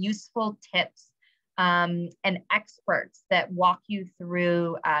stories, useful tips, and experts that walk you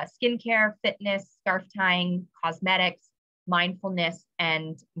through skincare, fitness, scarf tying, cosmetics, mindfulness,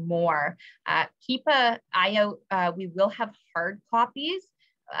 and more. Keep an eye out. We will have hard copies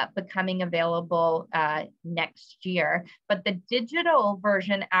becoming available next year, but the digital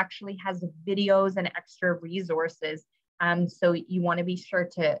version actually has videos and extra resources. So you want to be sure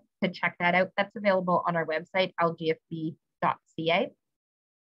to check that out. That's available on our website, lgfb.ca.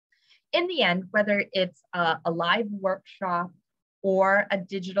 In the end, whether it's a live workshop or a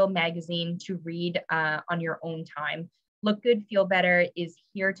digital magazine to read on your own time, Look Good, Feel Better is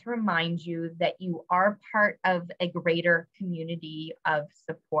here to remind you that you are part of a greater community of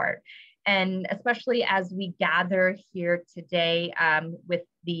support. And especially as we gather here today with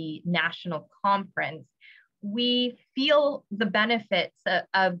the national conference, we feel the benefits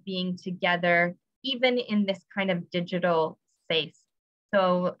of being together, even in this kind of digital space.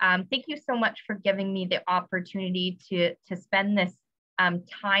 So thank you so much for giving me the opportunity to spend this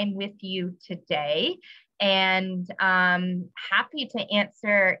time with you today, and happy to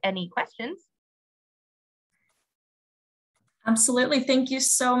answer any questions. Absolutely. Thank you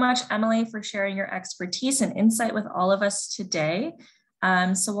so much, Emily, for sharing your expertise and insight with all of us today.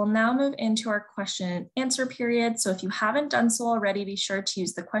 So we'll now move into our question and answer period. So if you haven't done so already, be sure to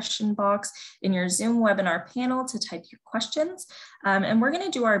use the question box in your Zoom webinar panel to type your questions. And we're going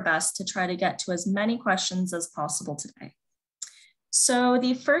to do our best to try to get to as many questions as possible today. So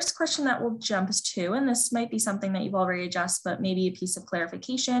the first question that we'll jump to, and this might be something that you've already addressed, but maybe a piece of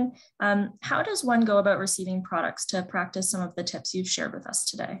clarification. How does one go about receiving products to practice some of the tips you've shared with us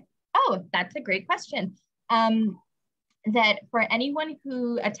today? Oh, that's a great question. That for anyone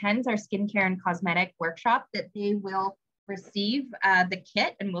who attends our skincare and cosmetic workshop, that they will receive the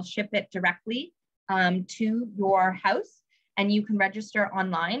kit and we'll ship it directly to your house. And you can register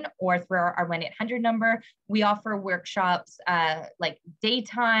online or through our 1-800 number. We offer workshops like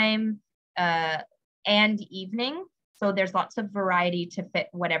daytime and evening. So there's lots of variety to fit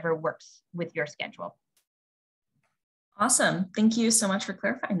whatever works with your schedule. Awesome. Thank you so much for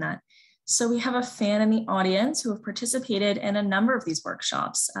clarifying that. So we have a fan in the audience who have participated in a number of these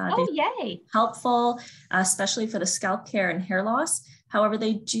workshops. Oh, yay. Helpful, especially for the scalp care and hair loss. However,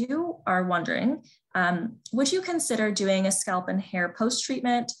 they are wondering, would you consider doing a scalp and hair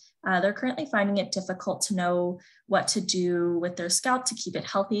post-treatment? They're currently finding it difficult to know what to do with their scalp to keep it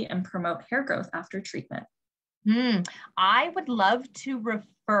healthy and promote hair growth after treatment. I would love to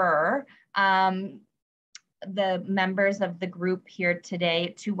refer the members of the group here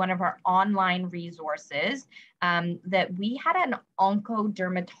today to one of our online resources that we had an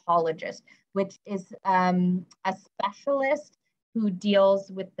oncodermatologist, which is a specialist who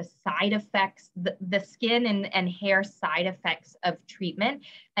deals with the side effects, the skin and hair side effects of treatment.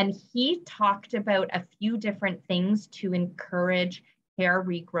 And he talked about a few different things to encourage hair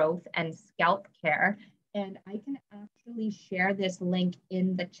regrowth and scalp care. And I can actually share this link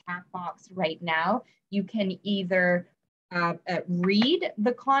in the chat box right now. You can either read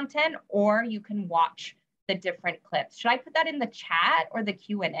the content or you can watch the different clips. Should I put that in the chat or the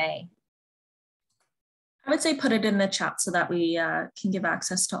Q&A? I would say put it in the chat so that we can give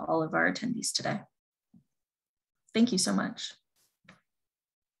access to all of our attendees today. Thank you so much.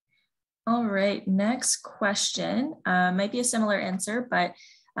 All right, next question might be a similar answer, but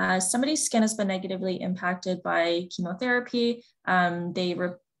somebody's skin has been negatively impacted by chemotherapy. They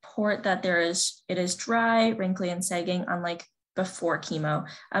report that it is dry, wrinkly, and sagging, unlike before chemo.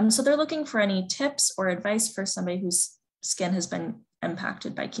 So they're looking for any tips or advice for somebody whose skin has been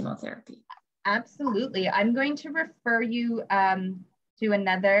impacted by chemotherapy. Absolutely. I'm going to refer you to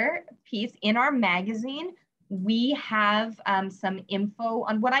another piece in our magazine. We have some info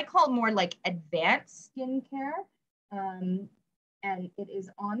on what I call more like advanced skincare. And it is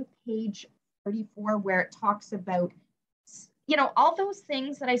on page 34 where it talks about, you know, all those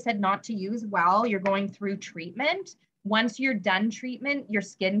things that I said not to use while you're going through treatment. Once you're done treatment, your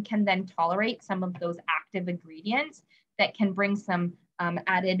skin can then tolerate some of those active ingredients that can bring some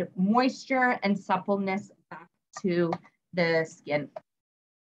added moisture and suppleness back to the skin.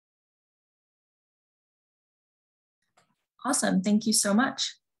 Awesome. Thank you so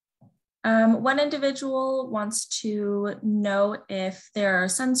much. One individual wants to know if there are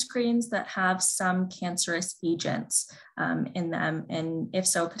sunscreens that have some cancerous agents in them, and if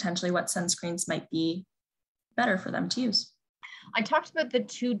so, potentially what sunscreens might be better for them to use. I talked about the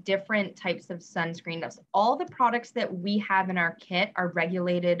two different types of sunscreen. All the products that we have in our kit are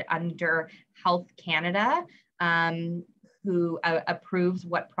regulated under Health Canada, who approves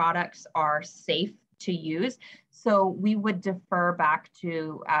what products are safe to use. So we would defer back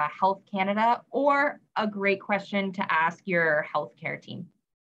to Health Canada, or a great question to ask your healthcare team.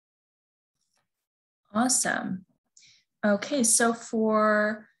 Awesome. Okay, so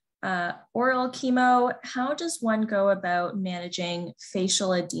for oral chemo, how does one go about managing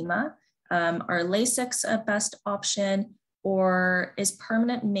facial edema? Are LASIKs a best option, or is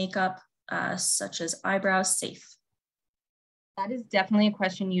permanent makeup such as eyebrows safe? That is definitely a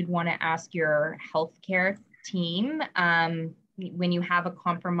question you'd want to ask your healthcare team. When you have a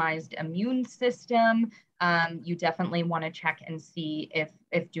compromised immune system, you definitely want to check and see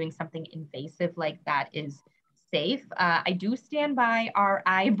if doing something invasive like that is safe. I do stand by our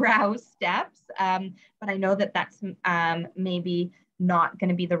eyebrow steps, but I know that that's maybe not going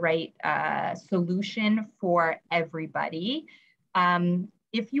to be the right solution for everybody.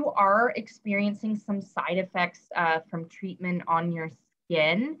 If you are experiencing some side effects from treatment on your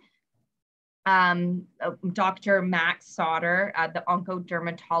skin, Dr. Max Sauter, the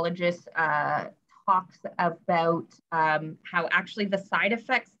oncodermatologist, talks about how actually the side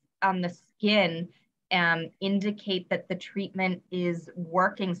effects on the skin indicate that the treatment is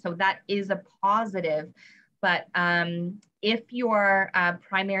working. So that is a positive. But if your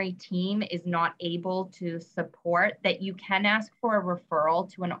primary team is not able to support, that you can ask for a referral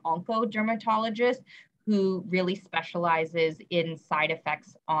to an oncodermatologist who really specializes in side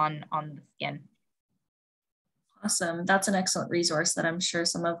effects on the skin. Awesome. That's an excellent resource that I'm sure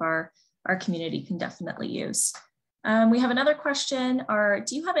some of our community can definitely use. We have another question.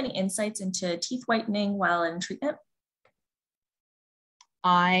 Do you have any insights into teeth whitening while in treatment?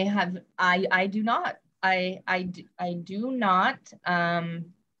 I do not. I do not.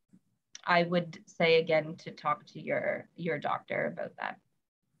 I would say again to talk to your doctor about that.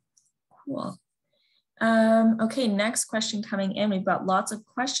 Cool. Okay, next question coming in. We've got lots of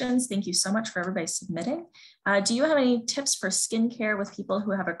questions. Thank you so much for everybody submitting. Do you have any tips for skincare with people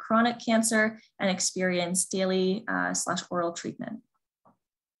who have a chronic cancer and experience daily / oral treatment?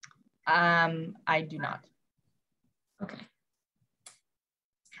 I do not. Okay.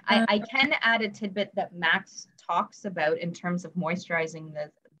 I can add a tidbit that Max talks about in terms of moisturizing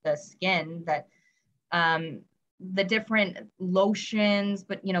the skin, that the different lotions,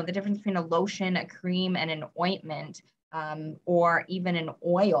 but the difference between a lotion, a cream, and an ointment, or even an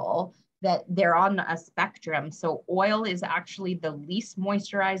oil, that they're on a spectrum. So oil is actually the least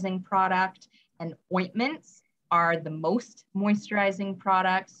moisturizing product, and ointments are the most moisturizing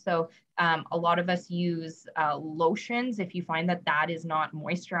products. So a lot of us use lotions. If you find that is not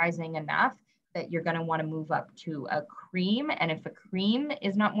moisturizing enough, that you're going to want to move up to a cream. And if a cream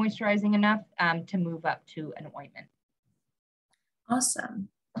is not moisturizing enough, to move up to an ointment. Awesome.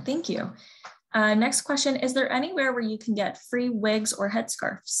 Thank you. Next question. Is there anywhere where you can get free wigs or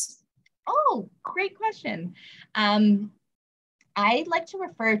headscarves? Oh, great question. I'd like to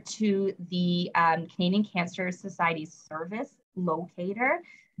refer to the Canadian Cancer Society's service locator,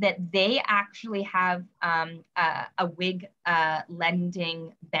 that they actually have a wig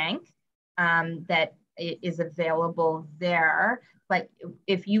lending bank that is available there. But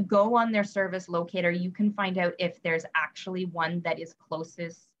if you go on their service locator, you can find out if there's actually one that is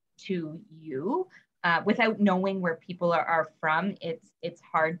closest to you. Without knowing where people are from, it's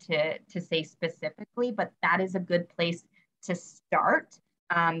hard to say specifically, but that is a good place to start,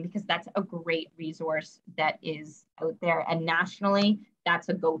 because that's a great resource that is out there, and nationally, that's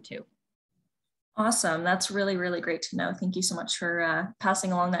a go-to. Awesome. That's really, really great to know. Thank you so much for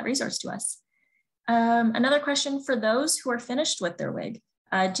passing along that resource to us. Another question for those who are finished with their wig.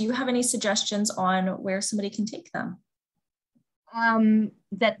 Do you have any suggestions on where somebody can take them?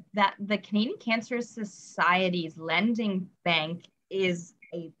 That the Canadian Cancer Society's lending bank is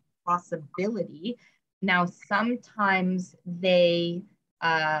a possibility. Now, sometimes they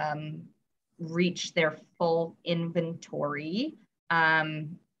reach their full inventory.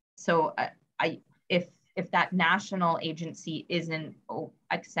 So if that national agency isn't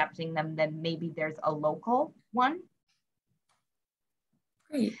accepting them, then maybe there's a local one.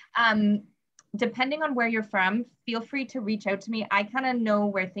 Great. Depending on where you're from, feel free to reach out to me. I kind of know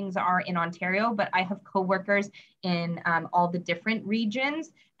where things are in Ontario, but I have coworkers in all the different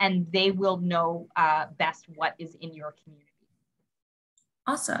regions, and they will know best what is in your community.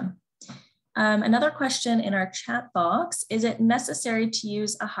 Awesome. Another question in our chat box, is it necessary to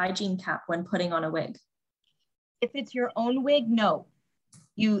use a hygiene cap when putting on a wig? If it's your own wig, no.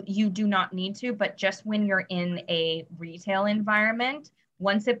 You do not need to, but just when you're in a retail environment,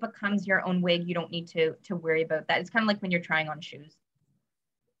 once it becomes your own wig, you don't need to worry about that. It's kind of like when you're trying on shoes.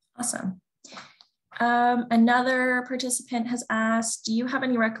 Awesome. Another participant has asked, do you have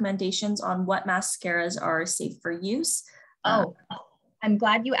any recommendations on what mascaras are safe for use? I'm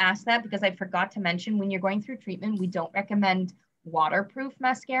glad you asked that, because I forgot to mention, when you're going through treatment, we don't recommend waterproof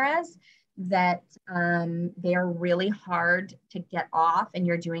mascaras. That they are really hard to get off, and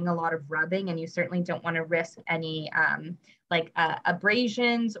you're doing a lot of rubbing, and you certainly don't want to risk any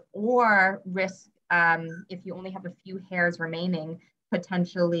abrasions, or risk, if you only have a few hairs remaining,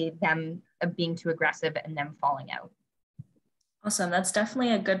 potentially them being too aggressive and them falling out. Awesome. That's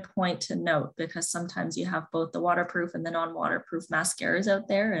definitely a good point to note, because sometimes you have both the waterproof and the non-waterproof mascaras out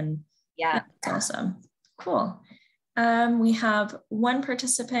there, and yeah, that's awesome. Cool. We have one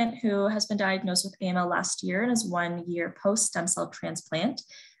participant who has been diagnosed with AML last year and is 1 year post stem cell transplant.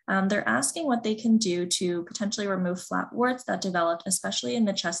 They're asking what they can do to potentially remove flat warts that developed, especially in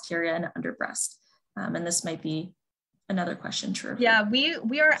the chest area and under breast. And this might be another question to review. Yeah,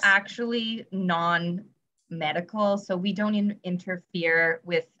 we are actually non-medical, so we don't interfere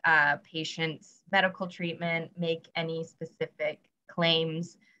with patients' medical treatment, make any specific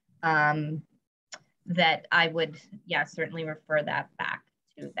claims. That I would, certainly refer that back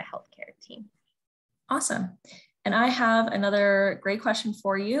to the healthcare team. Awesome. And I have another great question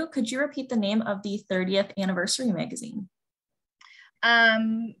for you. Could you repeat the name of the 30th anniversary magazine?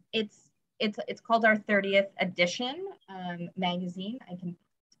 It's called our 30th edition magazine. I can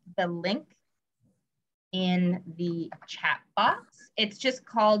put the link in the chat box. It's just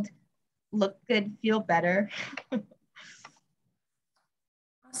called Look Good, Feel Better.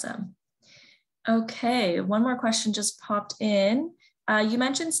 Awesome. Okay, one more question just popped in. You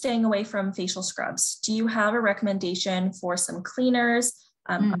mentioned staying away from facial scrubs. Do you have a recommendation for some cleaners,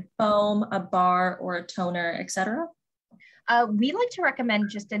 a foam, a bar, or a toner, etc.? We like to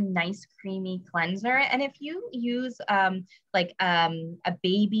recommend just a nice creamy cleanser. And if you use a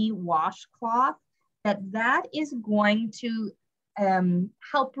baby washcloth, that is going to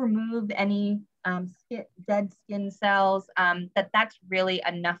help remove any dead skin cells, that's really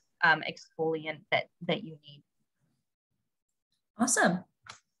enough exfoliant that you need. Awesome.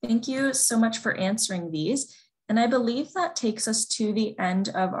 Thank you so much for answering these. And I believe that takes us to the end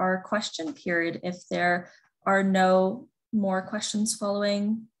of our question period, if there are no more questions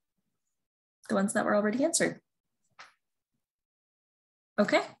following the ones that were already answered.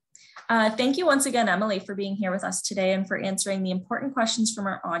 Okay. Thank you once again, Emily, for being here with us today and for answering the important questions from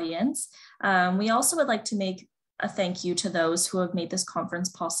our audience. We also would like to make a thank you to those who have made this conference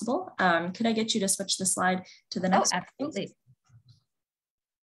possible. Could I get you to switch the slide to the next? Oh, absolutely.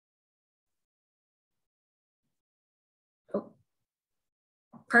 Oh,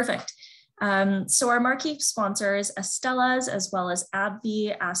 perfect. So our marquee sponsors, Astellas, as well as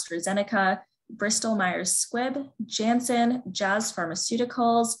AbbVie, AstraZeneca, Bristol Myers Squibb, Janssen, Jazz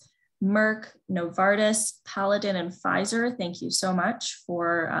Pharmaceuticals, Merck, Novartis, Paladin, and Pfizer. Thank you so much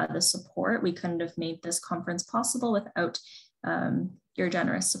for the support. We couldn't have made this conference possible without your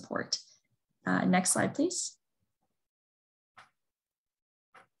generous support. Next slide, please.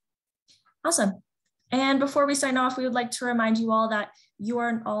 Awesome. And before we sign off, we would like to remind you all that you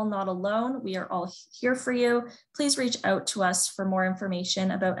are all not alone. We are all here for you. Please reach out to us for more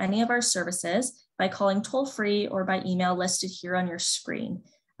information about any of our services by calling toll-free or by email listed here on your screen.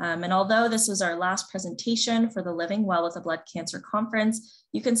 And although this was our last presentation for the Living Well with a Blood Cancer Conference,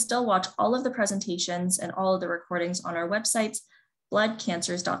 you can still watch all of the presentations and all of the recordings on our websites,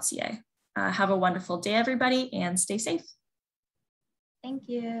 bloodcancers.ca. Have a wonderful day, everybody, and stay safe. Thank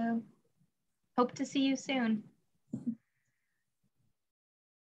you. Hope to see you soon.